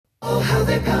how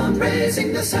they pound,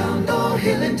 raising the sound, all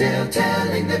hill and dale,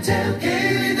 telling the tale.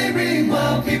 Gaily they ring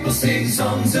while people sing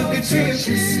songs of good cheer.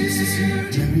 Christmas is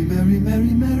here. Merry, merry,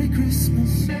 merry, merry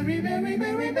Christmas. Merry, merry,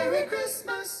 merry, merry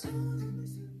Christmas.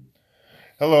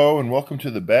 Hello and welcome to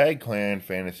the Bag Clan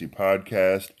Fantasy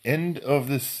Podcast, end of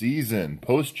the season,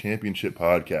 post-championship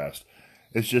podcast.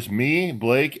 It's just me,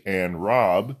 Blake, and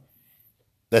Rob.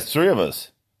 That's three of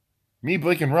us. Me,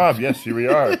 Blake, and Rob. Yes, here we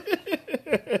are.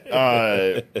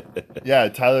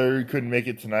 Tyler couldn't make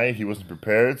it tonight. He wasn't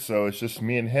prepared, so it's just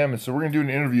me and him. And so we're going to do an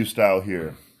interview style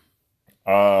here.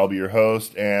 I'll be your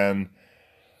host, and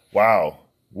wow,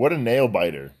 what a nail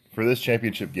biter for this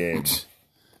championship game.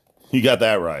 You got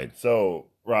that right. So,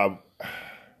 Rob,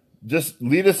 just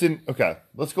lead us in. Okay,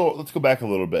 let's go back a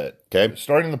little bit. Okay.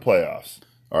 Starting the playoffs.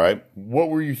 All right. What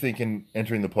were you thinking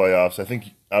entering the playoffs? I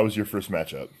think I was your first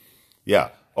matchup. Yeah.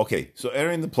 Okay. So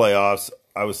entering the playoffs,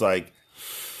 I was like,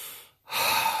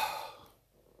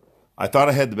 I thought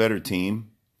I had the better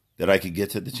team, that I could get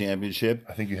to the championship.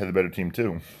 I think you had the better team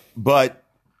too. But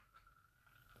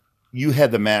you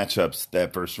had the matchups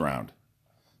that first round.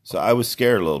 So I was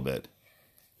scared a little bit.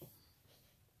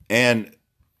 And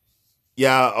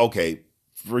yeah, okay.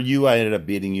 For you, I ended up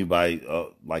beating you by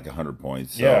like 100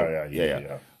 points. So,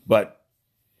 yeah. But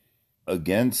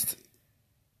against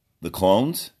the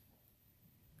clones,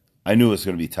 I knew it was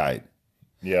going to be tight.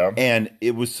 Yeah. And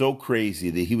it was so crazy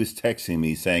that he was texting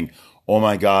me saying, "Oh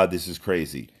my God, this is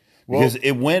crazy." Because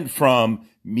it went from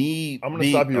me. I'm going to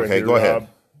stop you right here, go Rob, ahead.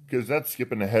 because that's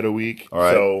skipping ahead a week. All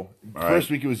right. So first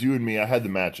week it was you and me. I had the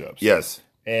matchups. Yes.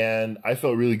 And I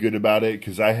felt really good about it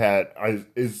because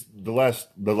the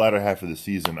latter half of the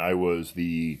season I was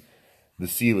the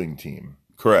ceiling team.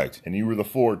 Correct. And you were the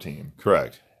floor team.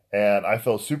 Correct. And I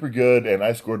felt super good, and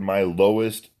I scored my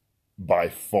lowest by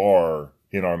far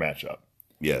in our matchup.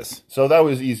 Yes. So that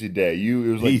was easy day. It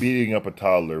was like beating up a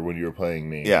toddler when you were playing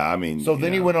me. Yeah, I mean. So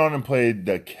then you went on and played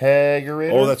the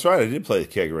Kegerator. Oh, that's right. I did play the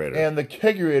Kegerator. And the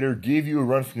Kegerator gave you a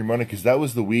run for your money because that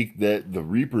was the week that the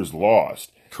Reapers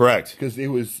lost. Correct. Because it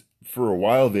was, for a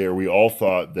while there, we all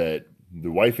thought that the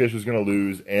Whitefish was going to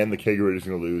lose and the Kegerator was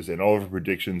going to lose, and all of our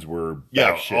predictions were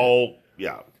shit.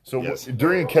 So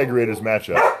during Kegerator's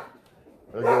matchup,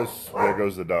 there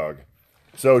goes the dog.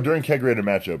 So during Kegerator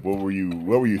matchup, what were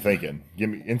you thinking? Give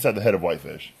me inside the head of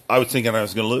Whitefish. I was thinking I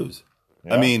was going to lose.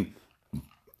 Yeah. I mean,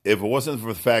 if it wasn't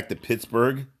for the fact that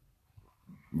Pittsburgh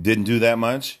didn't do that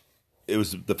much, it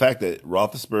was the fact that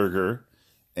Roethlisberger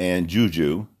and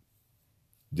Juju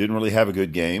didn't really have a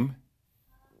good game.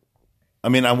 I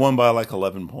mean, I won by like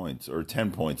 11 points or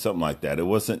 10 points, something like that. It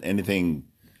wasn't anything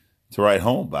to write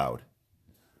home about.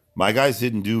 My guys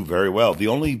didn't do very well. The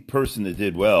only person that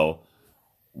did well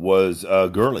was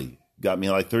Gurley. Got me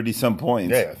like 30-some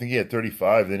points. Yeah, I think he had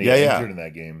 35. Then he got injured in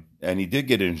that game. And he did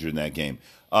get injured in that game.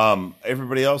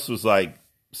 Everybody else was like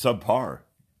subpar.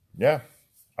 Yeah.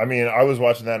 I mean, I was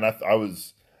watching that, and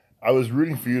I was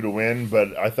rooting for you to win,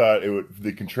 but I thought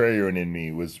the contrarian in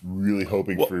me was really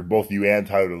hoping for both you and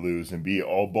Tyler to lose and be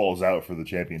all balls out for the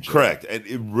championship. Correct. And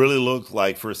it really looked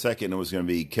like for a second it was going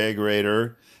to be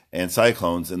Kegerator and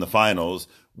Cyclones in the finals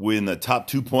when the top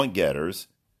 2-point getters,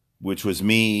 which was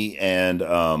me and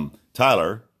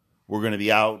Tyler, were going to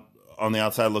be out on the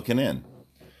outside looking in.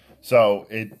 So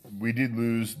we did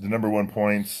lose the number 1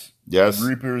 points. Yes.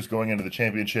 Reapers going into the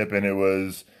championship, and it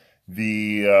was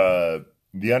the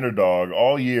underdog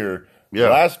all year. Yeah.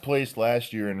 Last place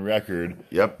last year in record.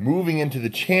 Yep. Moving into the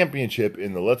championship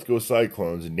in the Let's Go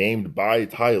Cyclones, named by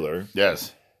Tyler.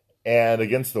 Yes. And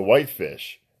against the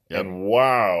Whitefish. Yep. And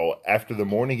wow, after the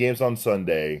morning games on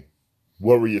Sunday,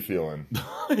 what were you feeling?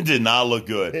 It did not look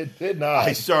good. It did not.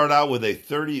 I started out with a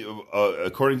 30,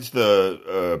 according to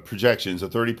the projections, a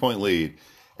 30-point lead.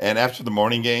 And after the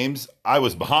morning games, I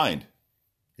was behind.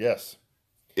 Yes.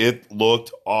 It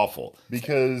looked awful.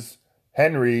 Because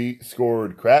Henry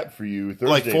scored crap for you Thursday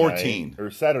like 14. night,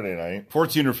 or Saturday night.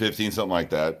 14 or 15, something like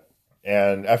that.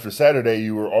 And after Saturday,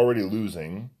 you were already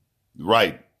losing.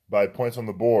 Right. By points on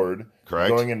the board. Correct.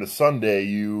 Going into Sunday,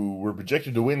 you were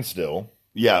projected to win still.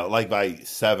 Yeah, like by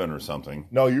 7 or something.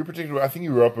 No, you were projected. I think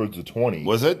you were upwards of 20.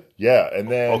 Was it? Yeah, and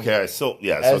then as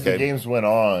the games went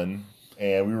on,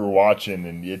 and we were watching,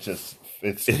 and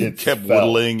it kept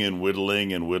whittling and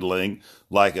whittling and whittling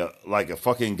like a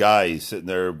fucking guy sitting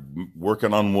there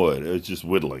working on wood. It was just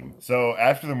whittling. So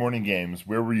after the morning games,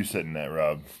 where were you sitting at,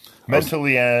 Rob?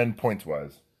 Mentally and points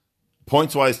wise.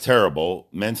 Points wise, terrible.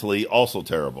 Mentally, also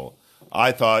terrible.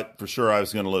 I thought for sure I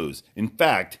was going to lose. In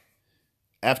fact,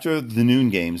 after the noon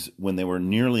games, when they were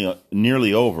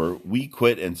nearly over, we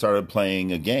quit and started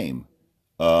playing a game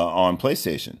on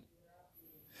PlayStation.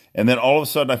 And then all of a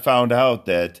sudden I found out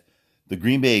that the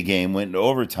Green Bay game went into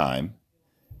overtime,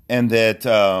 and that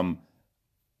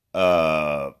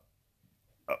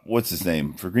what's his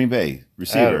name for Green Bay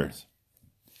receiver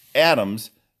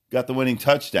Adams got the winning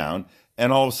touchdown,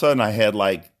 and all of a sudden I had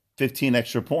like 15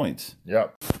 extra points.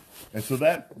 Yep. And so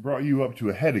that brought you up to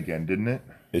a head again, didn't it?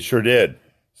 It sure did.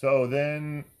 So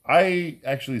then I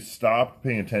actually stopped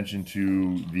paying attention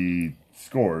to the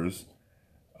scores,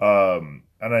 and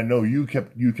I know you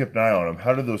kept an eye on them.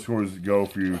 How did those scores go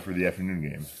for you for the afternoon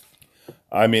games?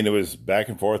 I mean, it was back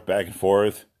and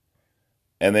forth,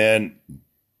 and then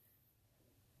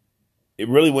it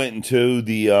really went into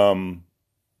the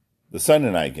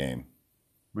Sunday night game,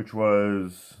 which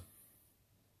was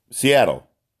Seattle.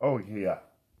 Oh yeah.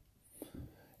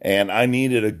 And I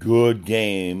needed a good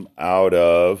game out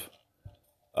of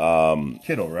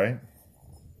Kittle, right?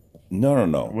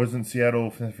 No. It wasn't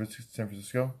Seattle, San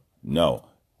Francisco? No.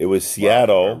 It was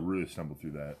Seattle. Wow, I really stumbled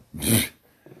through that.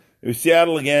 It was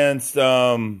Seattle against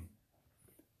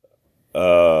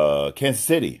Kansas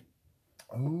City.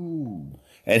 Oh.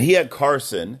 And he had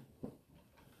Carson,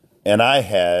 and I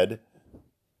had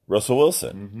Russell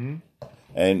Wilson. Mm-hmm.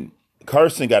 And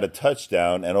Carson got a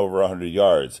touchdown and over 100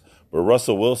 yards. But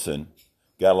Russell Wilson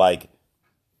got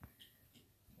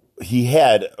he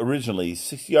had originally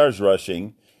 60 yards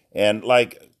rushing and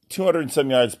 200 and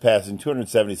some yards passing,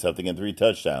 270 something, and 3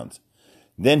 touchdowns.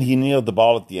 Then he kneeled the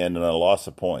ball at the end and I lost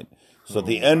a point. So at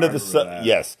the end of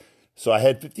yes. So I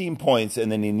had 15 points and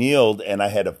then he kneeled and I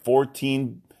had a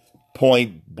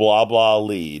 14-point blah blah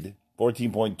lead,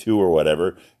 14.2 or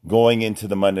whatever, going into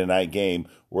the Monday night game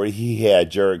where he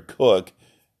had Jared Cook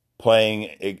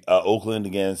playing Oakland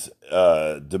against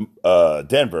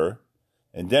Denver,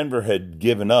 and Denver had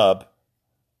given up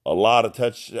a lot of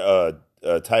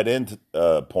tight end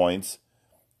points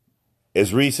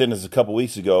as recent as a couple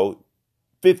weeks ago,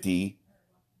 50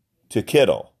 to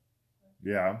Kittle.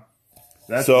 Yeah,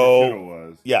 that's what Kittle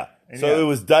was. Yeah, it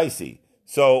was dicey.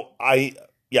 So I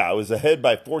was ahead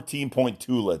by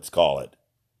 14.2. Let's call it.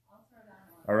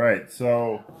 All right,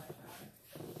 so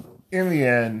in the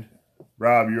end,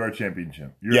 Rob, you're a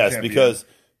championship. Yes,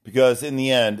 because in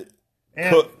the end,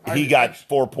 he got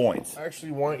 4 points. I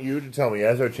actually want you to tell me,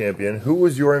 as our champion, who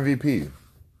was your MVP?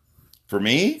 For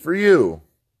me? For you.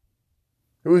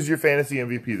 Who was your fantasy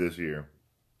MVP this year?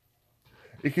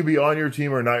 It could be on your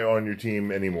team or not on your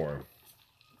team anymore.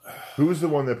 Who was the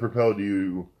one that propelled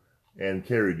you and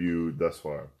carried you thus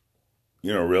far?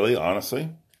 Really, honestly?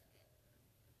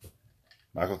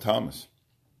 Michael Thomas.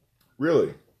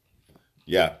 Really?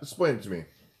 Yeah. Explain it to me.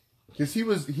 Because he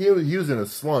was in a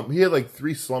slump. He had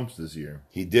 3 slumps this year.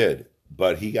 He did,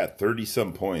 but he got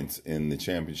 30-some points in the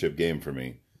championship game for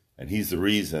me. And he's the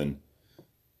reason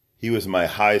he was my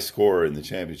high scorer in the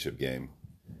championship game.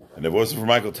 And if it wasn't for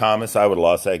Michael Thomas, I would have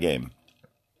lost that game.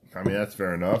 I mean, that's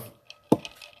fair enough.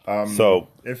 So,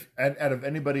 if out of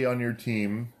anybody on your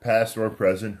team, past or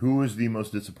present, who was the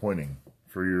most disappointing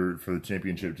for the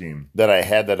championship team? That I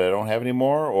don't have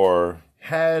anymore, or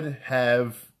could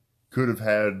have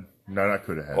had. No, not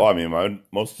could have had. Well, I mean, my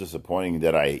most disappointing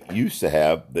that I used to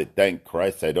have, that thank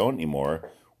Christ I don't anymore,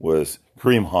 was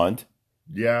Kareem Hunt.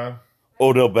 Yeah.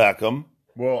 Odell Beckham.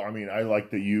 Well, I mean, I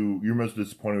like that your most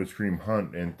disappointed was Kareem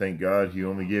Hunt, and thank God he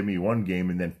only gave me 1 game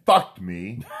and then fucked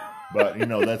me. But,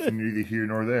 that's neither here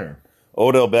nor there.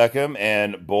 Odell Beckham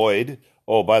and Boyd.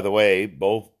 Oh, by the way,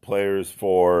 both players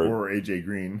or A.J.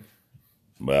 Green.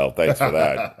 Well, thanks for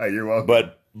that. You're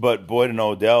welcome. But Boyd and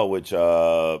Odell, which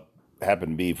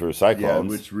happened to be for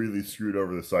Cyclones. Yeah, which really screwed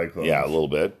over the Cyclones. Yeah, a little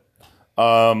bit.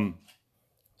 So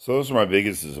those are my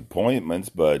biggest disappointments.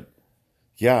 But,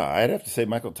 yeah, I'd have to say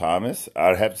Michael Thomas.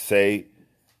 I'd have to say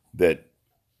that,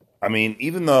 I mean,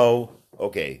 even though,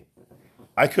 okay,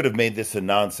 I could have made this a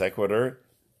non sequitur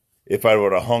if I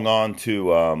would have hung on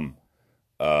to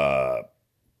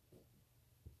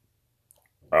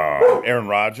Aaron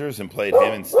Rodgers and played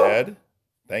him instead.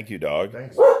 Thank you, dog.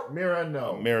 Thanks. Mira,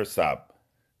 no. Mira, stop.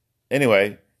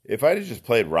 Anyway, if I had just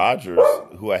played Rodgers,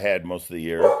 who I had most of the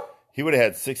year, he would have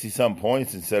had 60-some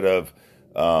points instead of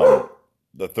the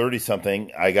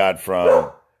 30-something I got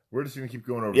from... We're just going to keep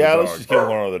going over the dogs. Yeah, let's just keep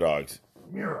going over the dogs.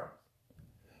 Mira.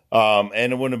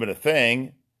 And it wouldn't have been a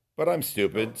thing, but I'm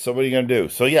stupid, so what are you going to do?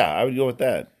 So, yeah, I would go with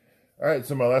that. All right,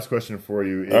 so my last question for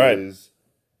you is...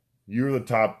 You're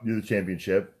the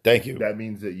championship. Thank you. That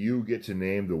means that you get to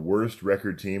name the worst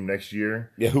record team next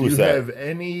year. Yeah, who is that? Do you have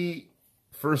any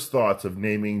first thoughts of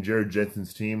naming Jared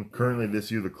Jensen's team currently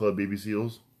this year, the Club Baby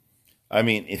Seals? I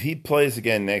mean, if he plays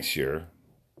again next year,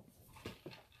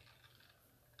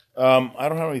 I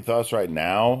don't have any thoughts right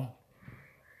now.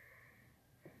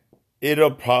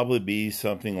 It'll probably be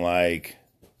something like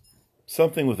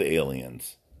something with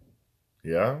aliens.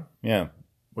 Yeah? Yeah.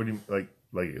 What do you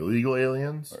like illegal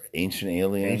aliens? Or ancient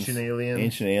aliens? Ancient aliens?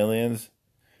 Ancient aliens.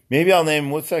 Maybe I'll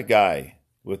name, what's that guy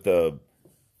with the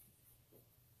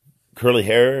curly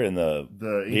hair and the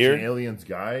ancient beard? aliens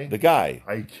guy? The guy.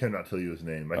 I cannot tell you his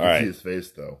name. I can see his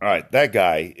face, though. All right. That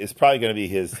guy is probably going to be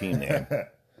his team name.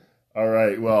 All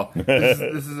right. Well, this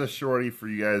is a shorty for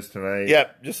you guys tonight.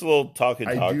 Yep. Just a little talk.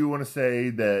 I do want to say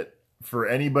that for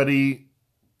anybody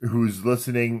who's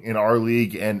listening in our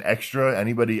league and extra,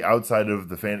 anybody outside of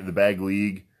the Bag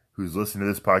League who's listening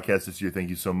to this podcast this year, thank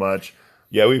you so much.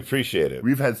 Yeah, we appreciate it.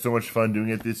 We've had so much fun doing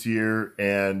it this year,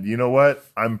 and you know what?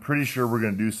 I'm pretty sure we're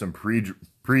going to do some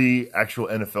pre-actual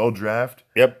NFL draft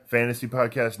fantasy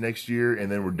podcast next year,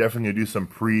 and then we're definitely going to do some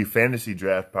pre-fantasy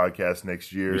draft podcast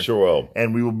next year. We sure will.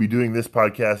 And we will be doing this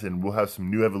podcast, and we'll have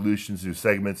some new evolutions, new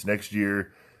segments next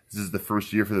year. This is the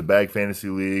first year for the Bag Fantasy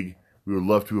League. We would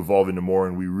love to evolve into more,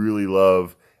 and we really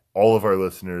love all of our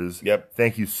listeners. Yep.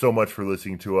 Thank you so much for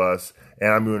listening to us.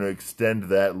 And I'm going to extend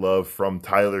that love from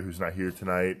Tyler, who's not here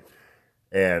tonight.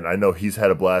 And I know he's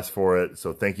had a blast for it.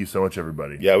 So thank you so much,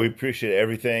 everybody. Yeah, we appreciate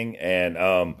everything. And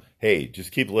hey,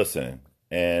 just keep listening.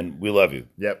 And we love you.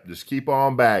 Yep. Just keep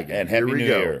on bagging. And Happy New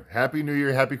Year. Happy New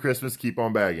Year. Happy Christmas. Keep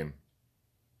on bagging.